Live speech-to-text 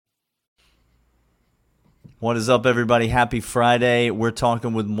What is up, everybody? Happy Friday. We're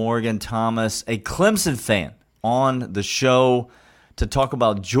talking with Morgan Thomas, a Clemson fan, on the show to talk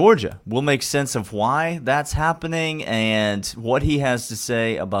about Georgia. We'll make sense of why that's happening and what he has to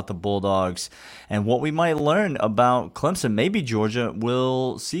say about the Bulldogs and what we might learn about Clemson. Maybe Georgia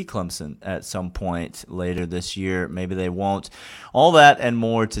will see Clemson at some point later this year. Maybe they won't. All that and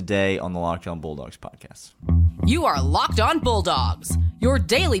more today on the Locked On Bulldogs podcast. You are Locked On Bulldogs, your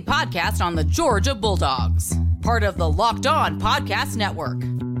daily podcast on the Georgia Bulldogs. Part of the Locked On Podcast Network,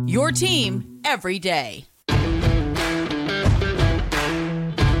 your team every day.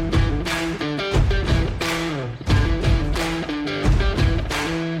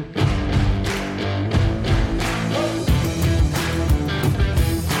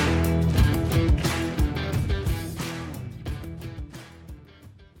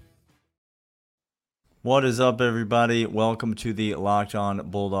 What is up, everybody? Welcome to the Locked On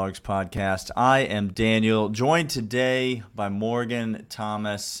Bulldogs podcast. I am Daniel, joined today by Morgan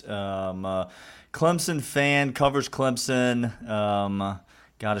Thomas, Clemson fan, covers Clemson,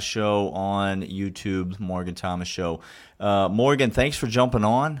 got a show on YouTube, Morgan Thomas Show. Morgan, thanks for jumping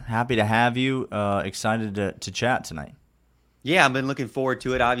on. Happy to have you. Excited to chat tonight. Yeah, I've been looking forward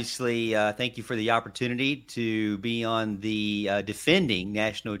to it. Obviously, thank you for the opportunity to be on the defending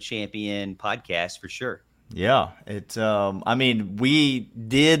national champion podcast for sure. Yeah, we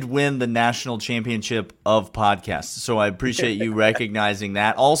did win the national championship of podcasts, so I appreciate you recognizing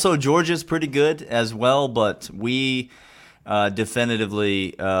that. Also, Georgia's pretty good as well, but we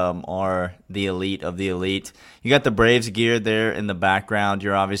definitively are the elite of the elite. You got the Braves gear there in the background.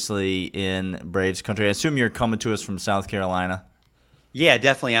 You're obviously in Braves country. I assume you're coming to us from South Carolina. Yeah,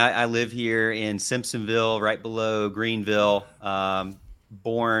 definitely. I live here in Simpsonville, right below Greenville.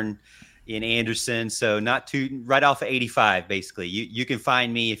 Born in Anderson, so not too right off of 85. Basically, you can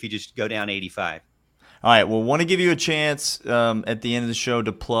find me if you just go down 85. All right, well, want to give you a chance at the end of the show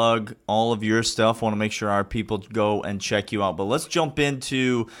to plug all of your stuff. Want to make sure our people go and check you out. But let's jump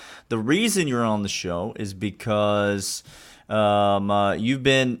into the reason you're on the show is because you've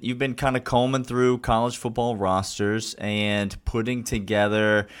been kind of combing through college football rosters and putting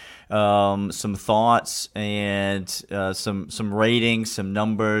together some thoughts and some ratings, some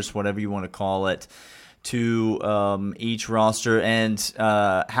numbers, whatever you want to call it, to each roster, and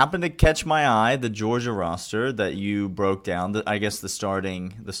happened to catch my eye the Georgia roster that you broke down.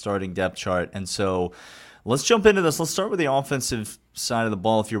 The starting depth chart. And so let's jump into this. Let's start with the offensive side of the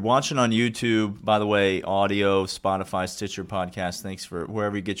ball. If you're watching on YouTube, by the way, audio, Spotify, Stitcher podcast, thanks for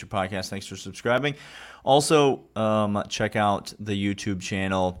wherever you get your podcast. Thanks for subscribing. Also, check out the YouTube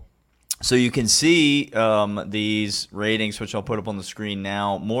channel so you can see these ratings, which I'll put up on the screen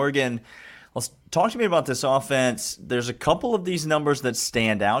now. Morgan, talk to me about this offense. There's a couple of these numbers that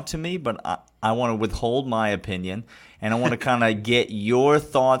stand out to me, but I want to withhold my opinion, and I want to kind of get your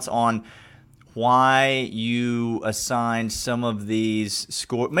thoughts on why you assigned some of these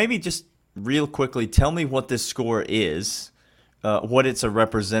scores. Maybe just real quickly, tell me what this score is, what it's a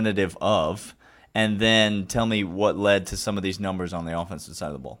representative of, and then tell me what led to some of these numbers on the offensive side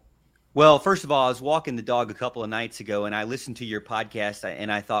of the ball. Well, first of all, I was walking the dog a couple of nights ago, and I listened to your podcast, and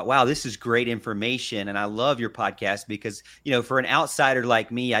I thought, wow, this is great information, and I love your podcast because, for an outsider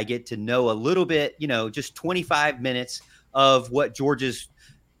like me, I get to know a little bit, just 25 minutes of what Georgia's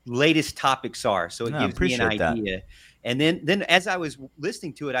latest topics are, so it gives me an idea. That. And then as I was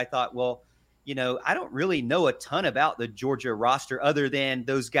listening to it, I thought, well, I don't really know a ton about the Georgia roster other than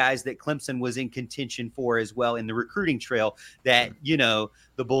those guys that Clemson was in contention for as well in the recruiting trail that,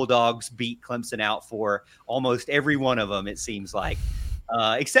 the Bulldogs beat Clemson out for almost every one of them, it seems like,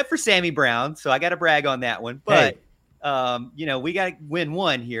 except for Sammy Brown. So I got to brag on that one. But, we got to win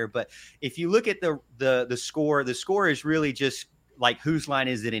one here. But if you look at the score is really just like, whose line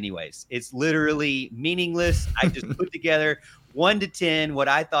is it anyways? It's literally meaningless. I just put together 1 to 10, what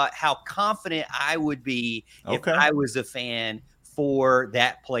I thought, how confident I would be if I was a fan for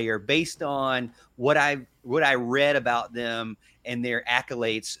that player based on what I read about them and their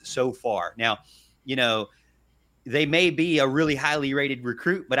accolades so far. Now, they may be a really highly rated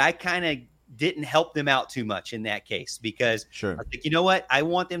recruit, but I kind of didn't help them out too much in that case because I think, you know what? I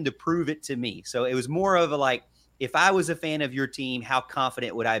want them to prove it to me. So it was more of a like, if I was a fan of your team, how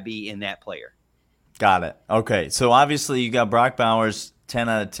confident would I be in that player? Got it. Okay. So obviously you got Brock Bowers, 10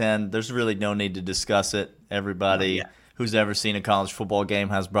 out of 10. There's really no need to discuss it. Everybody who's ever seen a college football game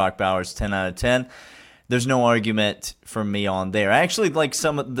has Brock Bowers, 10 out of 10. There's no argument from me on there. I actually like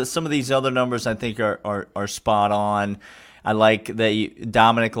some of these other numbers. I think are spot on. I like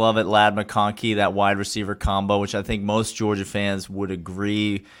Dominic Lovett, Lad McConkey, that wide receiver combo, which I think most Georgia fans would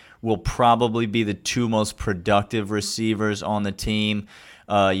agree will probably be the two most productive receivers on the team.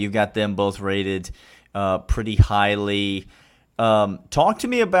 You've got them both rated pretty highly. Talk to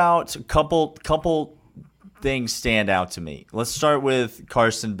me about a couple things stand out to me. Let's start with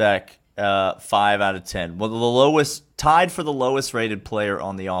Carson Beck, 5 out of 10. Well, tied for the lowest rated player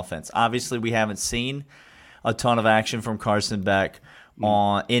on the offense. Obviously, we haven't seen a ton of action from Carson Beck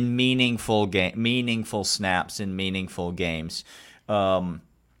in meaningful snaps in meaningful games.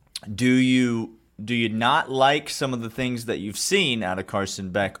 Do you not like some of the things that you've seen out of Carson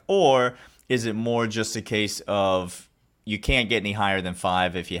Beck, or is it more just a case of you can't get any higher than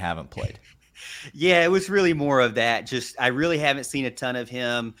 5 if you haven't played? Yeah, it was really more of that. Just I really haven't seen a ton of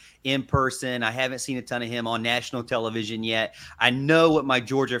him in person. I haven't seen a ton of him on national television yet. I know what my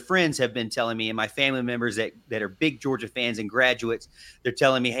Georgia friends have been telling me, and my family members that are big Georgia fans and graduates, they're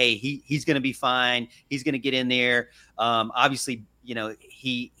telling me, hey, he's going to be fine. He's going to get in there. Obviously,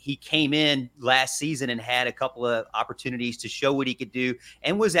 he came in last season and had a couple of opportunities to show what he could do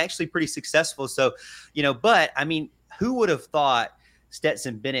and was actually pretty successful. So, but I mean, who would have thought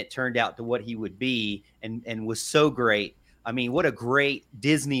Stetson Bennett turned out to what he would be and was so great. I mean, what a great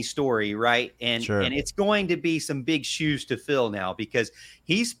Disney story, right? And sure. And it's going to be some big shoes to fill now because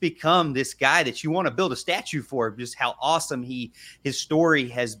he's become this guy that you want to build a statue for, just how awesome his story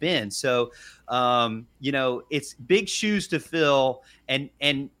has been. So, it's big shoes to fill, and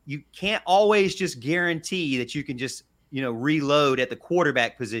you can't always just guarantee that you can just, reload at the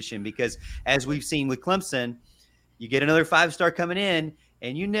quarterback position because as we've seen with Clemson, you get another 5-star coming in,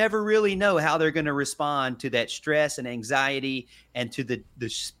 and you never really know how they're going to respond to that stress and anxiety and to the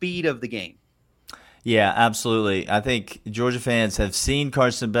speed of the game. Yeah, absolutely. I think Georgia fans have seen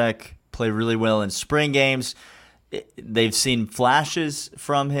Carson Beck play really well in spring games. They've seen flashes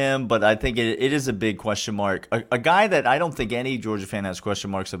from him, but I think it is a big question mark. A guy that I don't think any Georgia fan has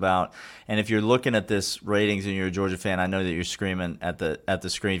question marks about. And if you're looking at this ratings and you're a Georgia fan, I know that you're screaming at the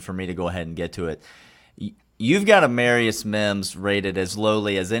screen for me to go ahead and get to it. You've got Amarius Mims rated as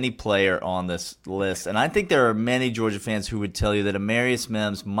lowly as any player on this list, and I think there are many Georgia fans who would tell you that Amarius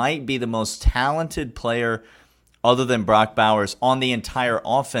Mims might be the most talented player other than Brock Bowers on the entire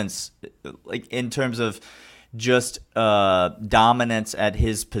offense, like in terms of just dominance at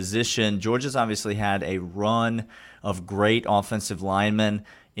his position. Georgia's obviously had a run of great offensive linemen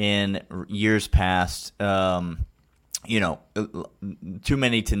in years past. Too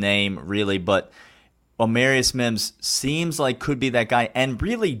many to name, really, but Amarius Mims seems like could be that guy and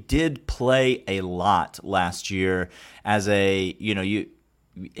really did play a lot last year as he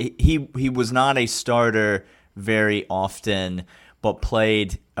was not a starter very often, but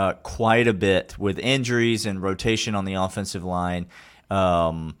played quite a bit with injuries and rotation on the offensive line.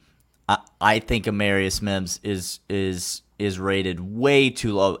 I think Amarius Mims is rated way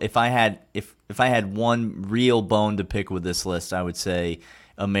too low. If I had one real bone to pick with this list, I would say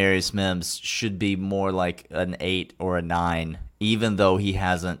Amarius Mims should be more like an 8 or a 9, even though he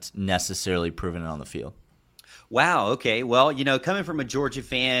hasn't necessarily proven it on the field. Wow. Okay. Well, coming from a Georgia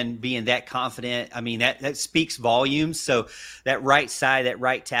fan, being that confident, I mean, that speaks volumes. So that right side, that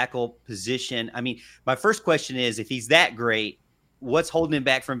right tackle position, I mean, my first question is, if he's that great, what's holding him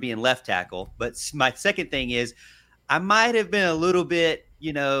back from being left tackle? But my second thing is, I might have been a little bit,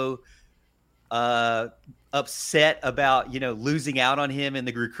 upset about losing out on him in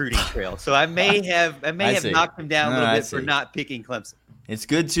the recruiting trail. So I may have knocked him down a little bit for not picking Clemson. It's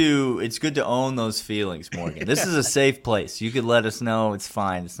good to own those feelings, Morgan. This is a safe place. You could let us know. It's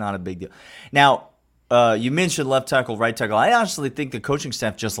fine. It's not a big deal. Now, you mentioned left tackle, right tackle. I honestly think the coaching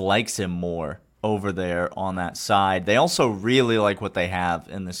staff just likes him more over there on that side. They also really like what they have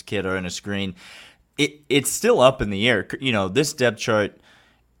in this kid or in a screen. It's still up in the air. This depth chart,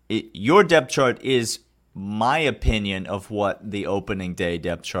 your depth chart is my opinion of what the opening day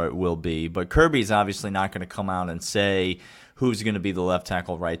depth chart will be. But Kirby's obviously not going to come out and say who's going to be the left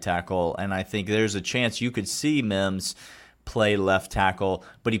tackle, right tackle. And I think there's a chance you could see Mims play left tackle,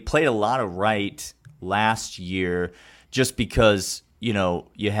 but he played a lot of right last year just because,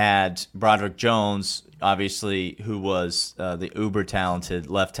 you had Broderick Jones, obviously, who was the uber talented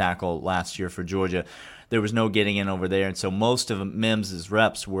left tackle last year for Georgia. There was no getting in over there. And so most of Mims's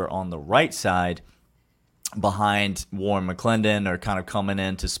reps were on the right side, behind Warren McClendon, or kind of coming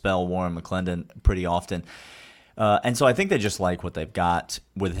in to spell Warren McClendon pretty often. And so I think they just like what they've got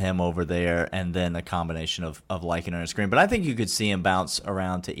with him over there, and then a combination of liking Ernest Green. But I think you could see him bounce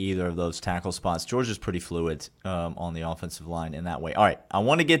around to either of those tackle spots. Georgia's pretty fluid on the offensive line in that way. All right, I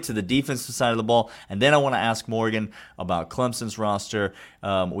want to get to the defensive side of the ball, and then I want to ask Morgan about Clemson's roster.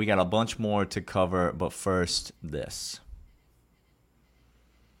 We got a bunch more to cover, but first, this.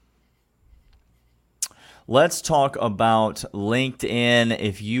 Let's talk about LinkedIn.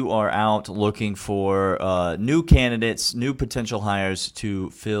 If you are out looking for new candidates, new potential hires to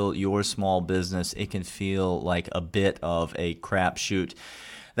fill your small business, it can feel like a bit of a crapshoot.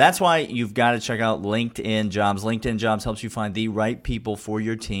 That's why you've got to check out LinkedIn Jobs. LinkedIn Jobs helps you find the right people for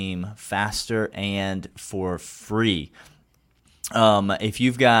your team faster and for free. If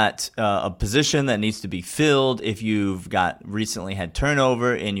you've got a position that needs to be filled, if you've got recently had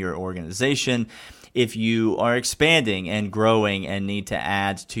turnover in your organization, if you are expanding and growing and need to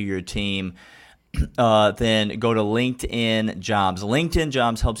add to your team, then go to LinkedIn Jobs. LinkedIn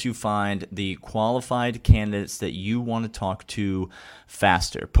Jobs helps you find the qualified candidates that you want to talk to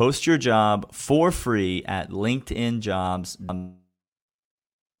faster. Post your job for free at LinkedIn Jobs.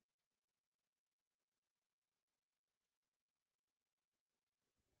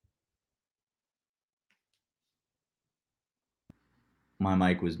 My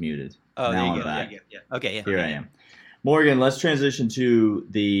mic was muted. Oh, Now there I'm you go. back. Yeah. Okay. Yeah. Here I am. Morgan, let's transition to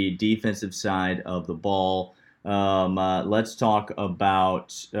the defensive side of the ball. Let's talk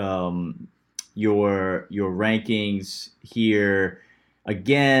about your rankings here.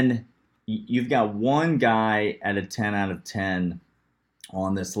 Again, you've got one guy at a 10 out of 10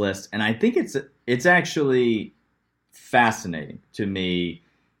 on this list, and I think it's actually fascinating to me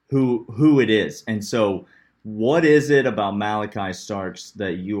who it is. And so, what is it about Malachi Starks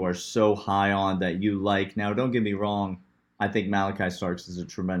that you are so high on, that you like? Now, don't get me wrong. I think Malachi Starks is a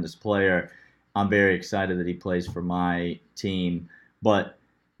tremendous player. I'm very excited that he plays for my team. But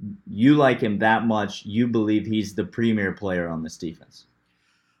you like him that much, you believe he's the premier player on this defense.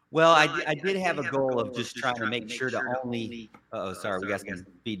 Well, I did have a goal of just trying to make sure to only. Oh, sorry, we got some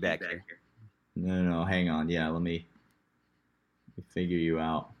feedback here. No, hang on. Yeah, let me figure you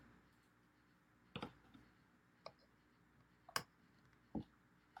out.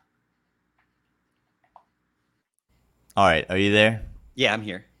 All right, are you there? Yeah, I'm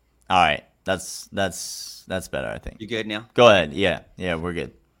here. All right, that's better, I think. You good now? Go ahead. Yeah, we're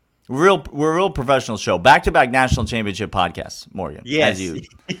good. We're a real professional show. Back-to-back national championship podcasts, Morgan. Yes. As you,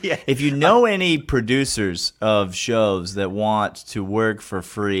 Yeah. If you know any producers of shows that want to work for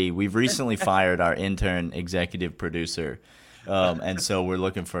free, we've recently fired our intern executive producer, and so we're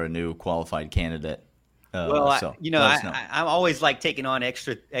looking for a new qualified candidate. Well, let us know. I'm always like taking on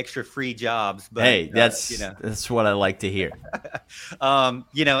extra free jobs. But, hey, that's what I like to hear. And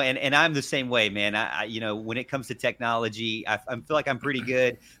I'm the same way, man. I when it comes to technology, I feel like I'm pretty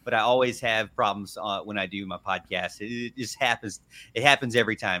good, but I always have problems when I do my podcast. It just happens. It happens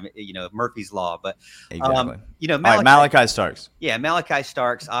every time. Murphy's Law. But exactly. Malachi Starks. Yeah, Malachi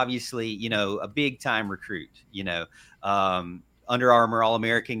Starks, obviously, a big time recruit. Under Armour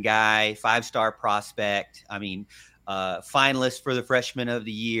All-American guy, 5-star prospect. I mean, finalist for the Freshman of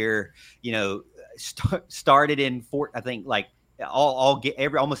the Year. Started in I think like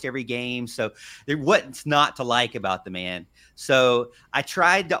almost every game. So what's not to like about the man? So I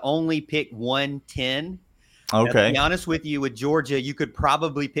tried to only pick 110. Okay. Now, to be honest with you, with Georgia, you could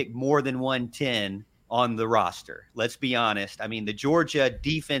probably pick more than 110 on the roster. Let's be honest. I mean, the Georgia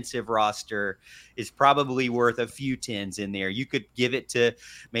defensive roster is probably worth a few tens in there. You could give it to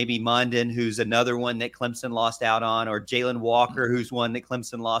maybe Mondon, who's another one that Clemson lost out on, or Jalen Walker, who's one that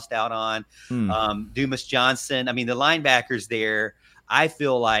Clemson lost out on. Dumas Johnson. I mean, the linebackers there, I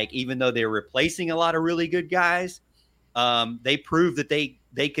feel like, even though they're replacing a lot of really good guys, they proved that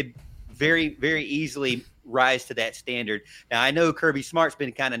they could very, very easily rise to that standard. Now, I know Kirby Smart's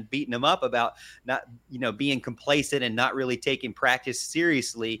been kind of beating them up about not, being complacent and not really taking practice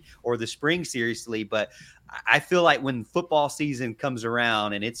seriously or the spring seriously. But I feel like when football season comes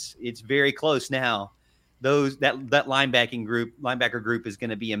around, and it's very close now, that linebacker group is going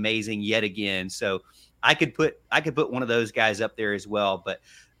to be amazing yet again. So I could put one of those guys up there as well. But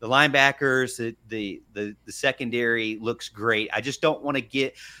the linebackers, the secondary looks great. I just don't want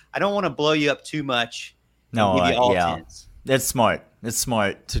to blow you up too much. No, tens. That's smart. It's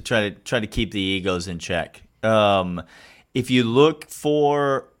smart to try to keep the egos in check. If you look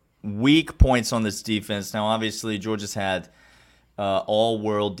for weak points on this defense, now obviously Georgia's had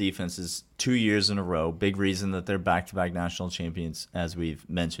all-world defenses 2 years in a row. Big reason that they're back-to-back national champions, as we've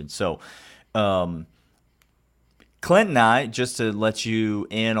mentioned. So Clint and I, just to let you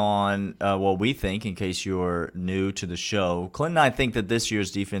in on what we think in case you're new to the show, Clint and I think that this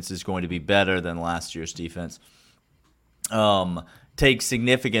year's defense is going to be better than last year's defense. Take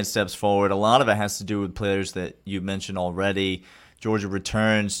significant steps forward. A lot of it has to do with players that you mentioned already. Georgia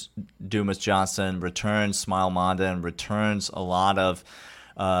returns Dumas Johnson, returns Smile Monda, and returns a lot of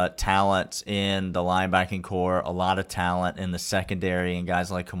talent in the linebacking core, a lot of talent in the secondary, and guys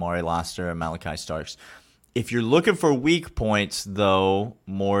like Kamari Laster and Malachi Starks. If you're looking for weak points, though,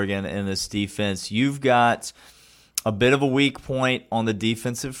 Morgan, in this defense, you've got a bit of a weak point on the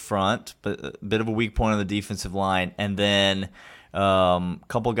defensive front, but a bit of a weak point on the defensive line, and then a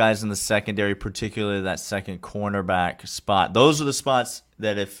couple guys in the secondary, particularly that second cornerback spot. Those are the spots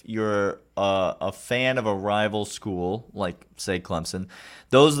that if you're a fan of a rival school, like, say, Clemson,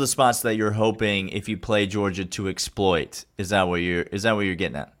 those are the spots that you're hoping, if you play Georgia, to exploit. Is that what you're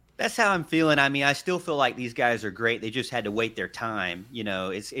getting at? That's how I'm feeling. I mean, I still feel like these guys are great. They just had to wait their time.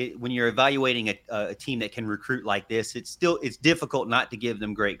 When you're evaluating a team that can recruit like this, it's difficult not to give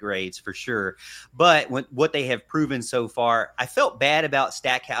them great grades for sure. But what they have proven so far, I felt bad about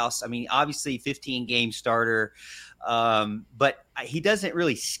Stackhouse. I mean, obviously 15-game starter, but he doesn't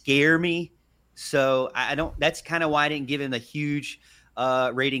really scare me. So I don't. That's kind of why I didn't give him a huge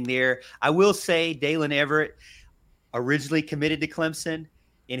rating there. I will say Dalen Everett originally committed to Clemson.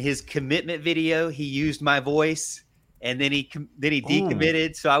 In his commitment video, he used my voice, and then he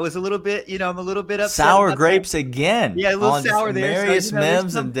decommitted. So I was a little bit, I'm a little bit upset. Sour grapes again. Yeah, a little sour there. Marius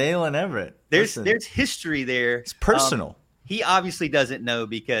Mims and Dalen Everett. There's history there. It's personal. He obviously doesn't know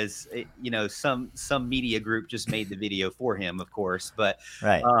because some media group just made the video for him, of course. But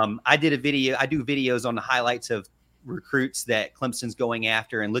right. I do videos on the highlights of recruits that Clemson's going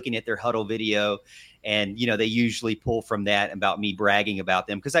after and looking at their huddle video. And, they usually pull from that about me bragging about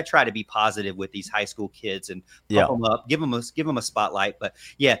them because I try to be positive with these high school kids and pump them up, give them a spotlight. But,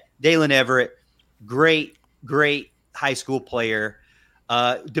 yeah, Dalen Everett, great high school player.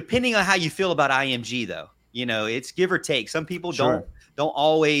 Depending on how you feel about IMG, though, it's give or take. Some people don't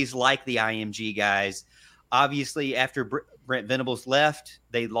always like the IMG guys. Obviously, after Brent Venables left,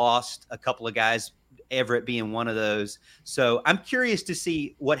 they lost a couple of guys, Everett being one of those. So I'm curious to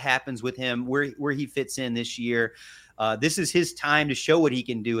see what happens with him, where he fits in this year. This is his time to show what he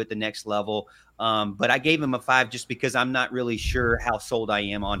can do at the next level. But I gave him a 5 just because I'm not really sure how sold I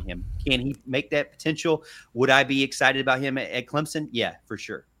am on him. Can he make that potential? Would I be excited about him at Clemson? Yeah, for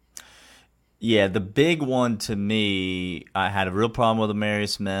sure. Yeah, the big one to me, I had a real problem with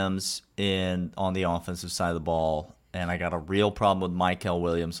Marius Mims on the offensive side of the ball. And I got a real problem with Michael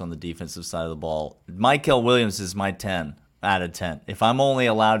Williams on the defensive side of the ball. Michael Williams is my 10 out of 10. If I'm only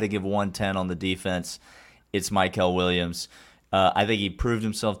allowed to give 110 on the defense, it's Michael Williams. I think he proved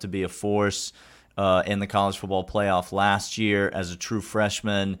himself to be a force in the college football playoff last year as a true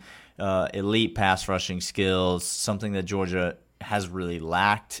freshman. Elite pass rushing skills, something that Georgia has really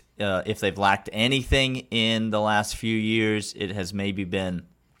lacked. If they've lacked anything in the last few years, it has maybe been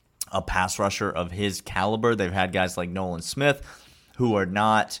a pass rusher of his caliber. They've had guys like Nolan Smith who are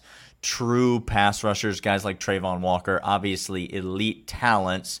not true pass rushers, guys like Trayvon Walker, obviously elite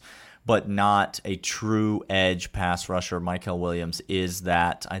talents, but not a true edge pass rusher. Michael Williams is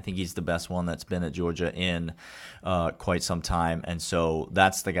that. I think he's the best one that's been at Georgia in quite some time, and so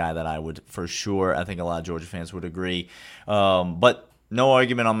that's the guy that I would for sure, I think a lot of Georgia fans would agree. But no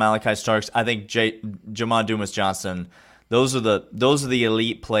argument on Malachi Starks. I think Jamon Dumas Johnson, Those are the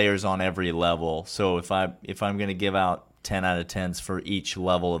elite players on every level. So if I'm going to give out 10 out of 10s for each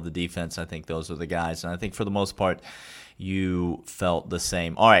level of the defense, I think those are the guys. And I think for the most part, you felt the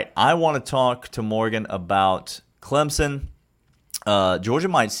same. All right, I want to talk to Morgan about Clemson. Georgia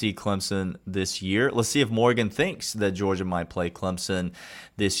might see Clemson this year. Let's see if Morgan thinks that Georgia might play Clemson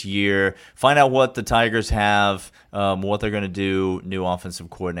this year. Find out what the Tigers have, what they're going to do, new offensive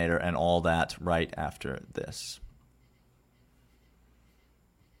coordinator, and all that right after this.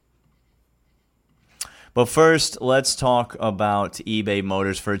 But first, let's talk about eBay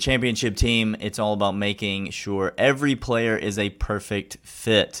Motors. For a championship team, it's all about making sure every player is a perfect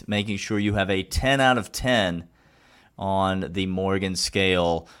fit, making sure you have a 10 out of 10 on the Morgan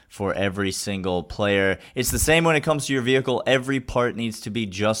scale for every single player. It's the same when it comes to your vehicle. Every part needs to be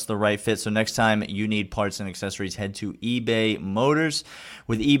just the right fit. So next time you need parts and accessories, head to eBay Motors.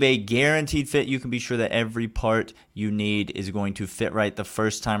 With eBay Guaranteed Fit, you can be sure that every part you need is going to fit right the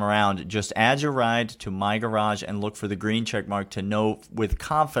first time around. Just add your ride to My Garage and look for the green check mark to know with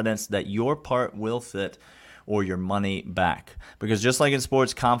confidence that your part will fit or your money back. Because just like in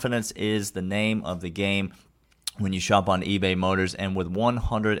sports, confidence is the name of the game. when you shop on eBay Motors. And with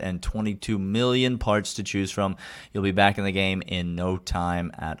 122 million parts to choose from, you'll be back in the game in no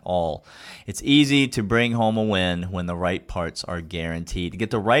time at all. It's easy to bring home a win when the right parts are guaranteed. Get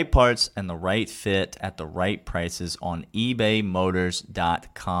the right parts and the right fit at the right prices on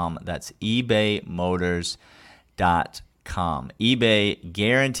ebaymotors.com. That's ebaymotors.com. eBay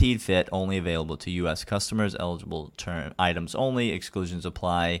guaranteed fit, only available to U.S. customers. Eligible term items only. Exclusions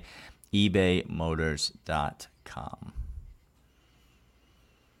apply. ebaymotors.com.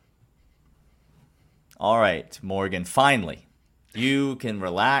 All right, Morgan, finally, you can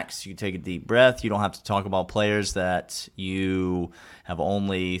relax. You can take a deep breath. You don't have to talk about players that you have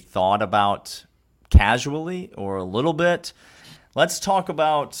only thought about casually or a little bit. Let's talk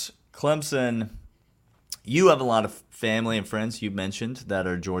about Clemson. You have a lot of family and friends you mentioned that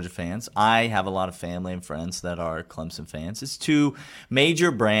are Georgia fans. I have a lot of family and friends that are Clemson fans. It's two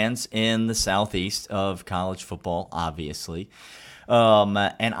major brands in the southeast of college football, obviously.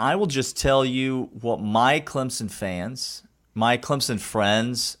 And I will just tell you what my Clemson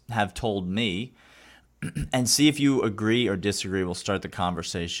friends have told me, and see if you agree or disagree. We'll start the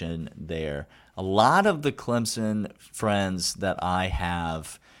conversation there. A lot of the Clemson friends that I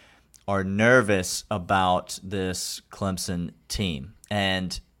have are nervous about this Clemson team.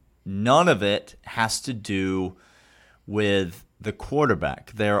 And none of it has to do with the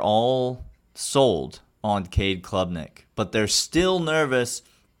quarterback. They're all sold on Cade Klubnik. But they're still nervous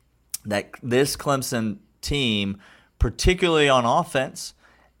that this Clemson team, particularly on offense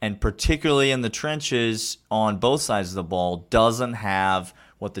and particularly in the trenches on both sides of the ball, doesn't have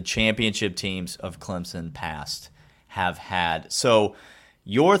what the championship teams of Clemson past have had. So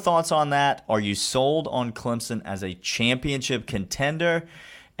your thoughts on that? Are you sold on Clemson as a championship contender?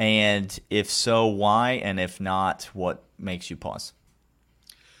 And if so, why? And if not, what makes you pause?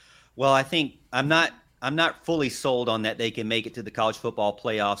 Well, I think I'm not fully sold on that they can make it to the college football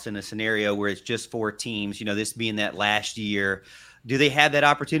playoffs in a scenario where it's just 4 teams, this being that last year. Do they have that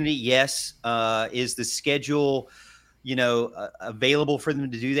opportunity? Yes. Is the schedule, available for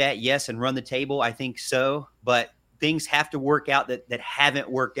them to do that? Yes. And run the table? I think so. But things have to work out that haven't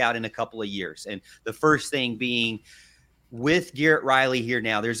worked out in a couple of years. And the first thing being, with Garrett Riley here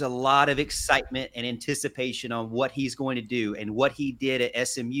now, there's a lot of excitement and anticipation on what he's going to do and what he did at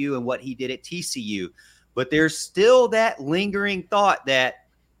SMU and what he did at TCU. But there's still that lingering thought that,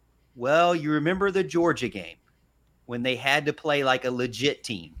 well, you remember the Georgia game when they had to play like a legit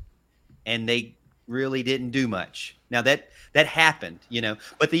team and they really didn't do much. Now that happened,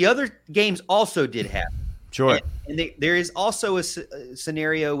 but the other games also did happen. Sure. And there is also a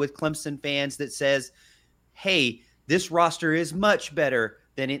scenario with Clemson fans that says, hey, this roster is much better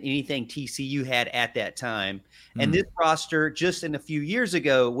than anything TCU had at that time. And this roster just in a few years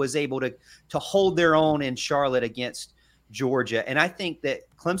ago was able to hold their own in Charlotte against Georgia. And I think that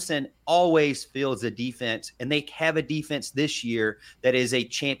Clemson always fields a defense, and they have a defense this year that is a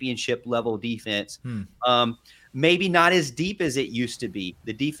championship level defense. Maybe not as deep as it used to be.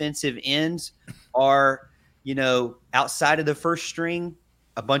 The defensive ends are, outside of the first string,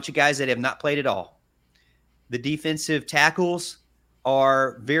 a bunch of guys that have not played at all. The defensive tackles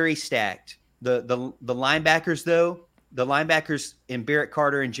are very stacked. The linebackers, though, the linebackers in Barrett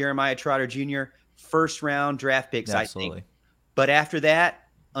Carter and Jeremiah Trotter Jr., first-round draft picks, Absolutely. I think. But after that,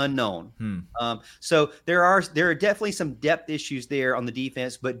 unknown. So there are definitely some depth issues there on the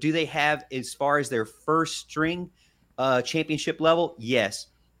defense. But do they have, as far as their first-string championship level? Yes.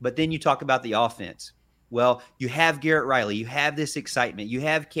 But then you talk about the offense. Well, you have Garrett Riley. You have this excitement. You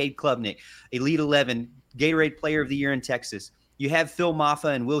have Cade Klubnik, Elite 11, Gatorade Player of the Year in Texas. You have Phil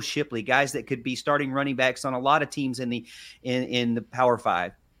Maffa and Will Shipley, guys that could be starting running backs on a lot of teams in the Power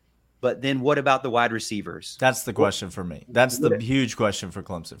 5. But then what about the wide receivers? That's the question for me. That's the huge question for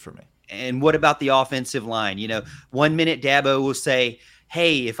Clemson for me. And what about the offensive line? 1 minute Dabo will say,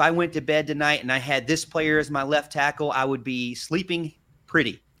 hey, if I went to bed tonight and I had this player as my left tackle, I would be sleeping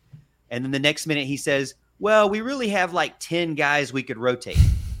pretty. And then the next minute he says, well, we really have like 10 guys we could rotate.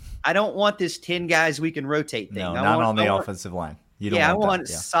 I don't want this 10 guys we can rotate thing. No, not on the offensive line. I want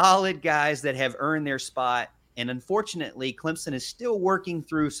solid guys that have earned their spot. And unfortunately, Clemson is still working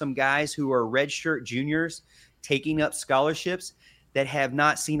through some guys who are redshirt juniors taking up scholarships that have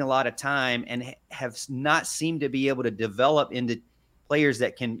not seen a lot of time and have not seemed to be able to develop into players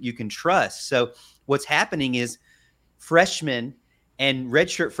that you can trust. So what's happening is freshmen and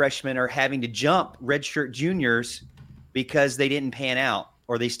redshirt freshmen are having to jump redshirt juniors because they didn't pan out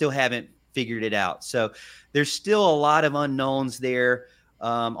or they still haven't figured it out. So there's still a lot of unknowns there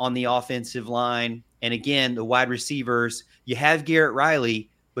on the offensive line. And again, the wide receivers, you have Garrett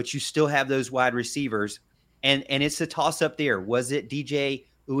Riley, but you still have those wide receivers. And it's a toss up there. Was it DJ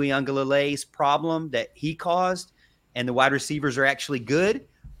Uiagalelei's problem that he caused and the wide receivers are actually good?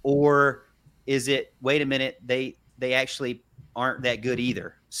 Or is it, wait a minute, they actually aren't that good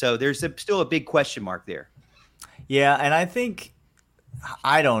either? So there's still a big question mark there. Yeah, and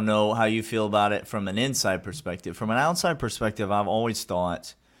I don't know how you feel about it from an inside perspective. From an outside perspective, I've always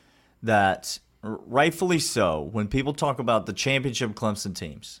thought that, rightfully so, when people talk about the championship Clemson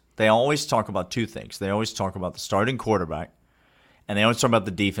teams, they always talk about two things. They always talk about the starting quarterback, and they always talk about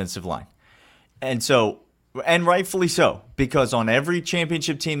the defensive line. And so, and rightfully so, because on every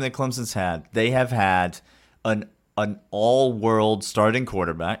championship team that Clemson's had, they have had an all-world starting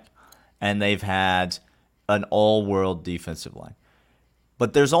quarterback, and they've had an all-world defensive line.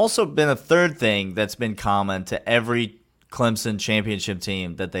 But there's also been a third thing that's been common to every Clemson championship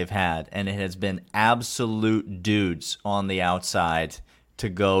team that they've had, and it has been absolute dudes on the outside to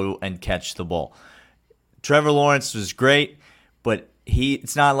go and catch the ball. Trevor Lawrence was great, but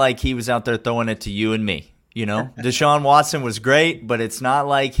it's not like he was out there throwing it to you and me. You know, Deshaun Watson was great, but it's not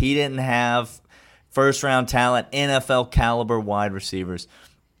like he didn't have first-round talent, NFL caliber wide receivers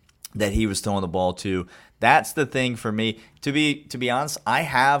that he was throwing the ball to. That's the thing for me. To be honest, I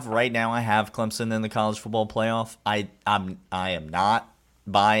have Clemson in the college football playoff. I am not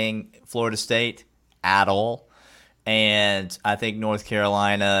buying Florida State at all. And I think North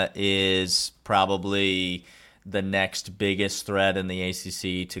Carolina is probably the next biggest threat in the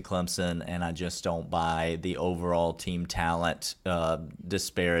ACC to Clemson, and I just don't buy the overall team talent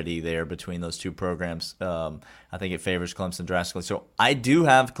disparity there between those two programs. I think it favors Clemson drastically. So I do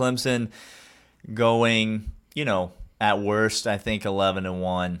have Clemson going, at worst, I think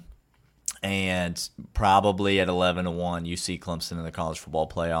 11-1, and probably at 11-1, you see Clemson in the college football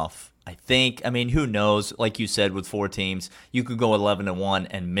playoff. Who knows? Like you said, with 4 teams, you could go 11-1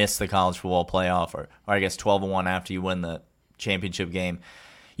 and miss the college football playoff, or I guess 12-1 after you win the championship game.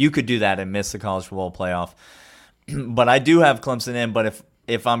 You could do that and miss the college football playoff. But I do have Clemson in. But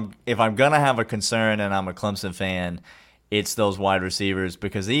if I'm gonna have a concern and I'm a Clemson fan, it's those wide receivers,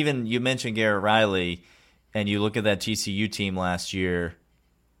 because even you mentioned Garrett Riley, and you look at that TCU team last year.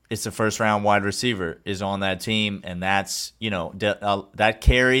 It's the first-round wide receiver is on that team, and that's that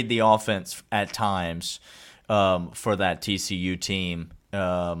carried the offense at times for that TCU team.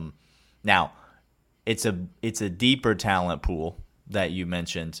 Now, it's a deeper talent pool that you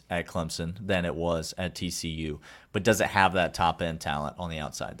mentioned at Clemson than it was at TCU, but does it have that top-end talent on the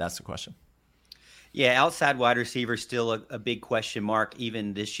outside? That's the question. Yeah, outside wide receiver still a big question mark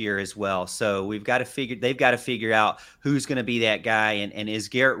even this year as well. So they've got to figure out who's going to be that guy, and is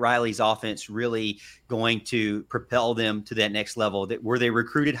Garrett Riley's offense really going to propel them to that next level? Were they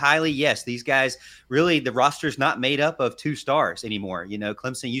recruited highly? Yes, these guys really, the roster's not made up of 2 stars anymore.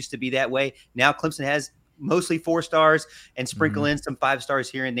 Clemson used to be that way. Now Clemson has mostly 4 stars and sprinkle in some 5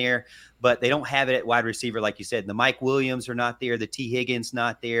 stars here and there, but they don't have it at wide receiver, like you said. The Mike Williams are not there. The T. Higgins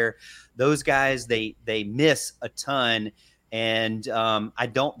not there. Those guys, they miss a ton, and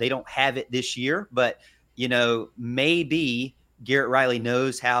they don't have it this year. But maybe Garrett Riley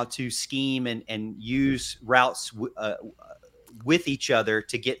knows how to scheme and use routes with each other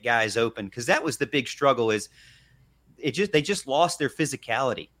to get guys open, because that was the big struggle. They just lost their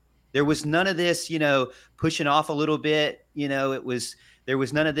physicality. There was none of this, pushing off a little bit. There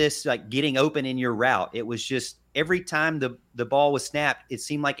was none of this like getting open in your route. It was just every time the ball was snapped, it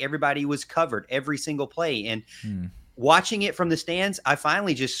seemed like everybody was covered every single play. And watching it from the stands, I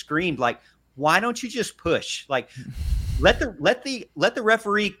finally just screamed, like, why don't you just push? Like, let the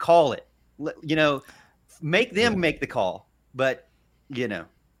referee call it. Make them make the call. But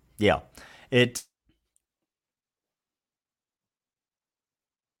yeah, it.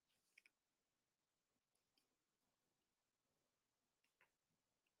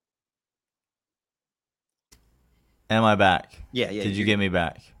 Am I back? Yeah. Did you get me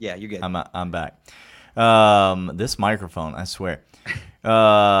back? Yeah, you're good. I'm back. This microphone, I swear.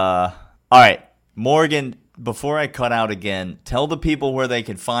 All right, Morgan. Before I cut out again, tell the people where they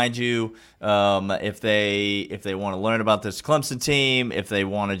can find you. If they want to learn about this Clemson team, if they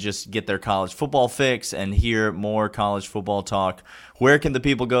want to just get their college football fix and hear more college football talk, where can the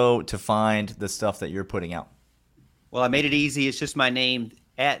people go to find the stuff that you're putting out? Well, I made it easy. It's just my name,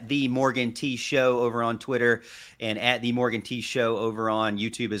 at the Morgan T Show over on Twitter, and at the Morgan T Show over on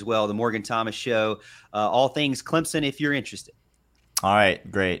YouTube as well. The Morgan Thomas Show, all things Clemson, if you're interested. All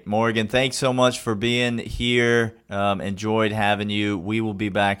right, great. Morgan, thanks so much for being here. Enjoyed having you. We will be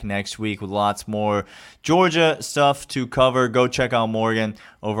back next week with lots more Georgia stuff to cover. Go check out Morgan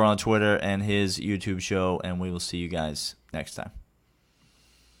over on Twitter and his YouTube show, and we will see you guys next time.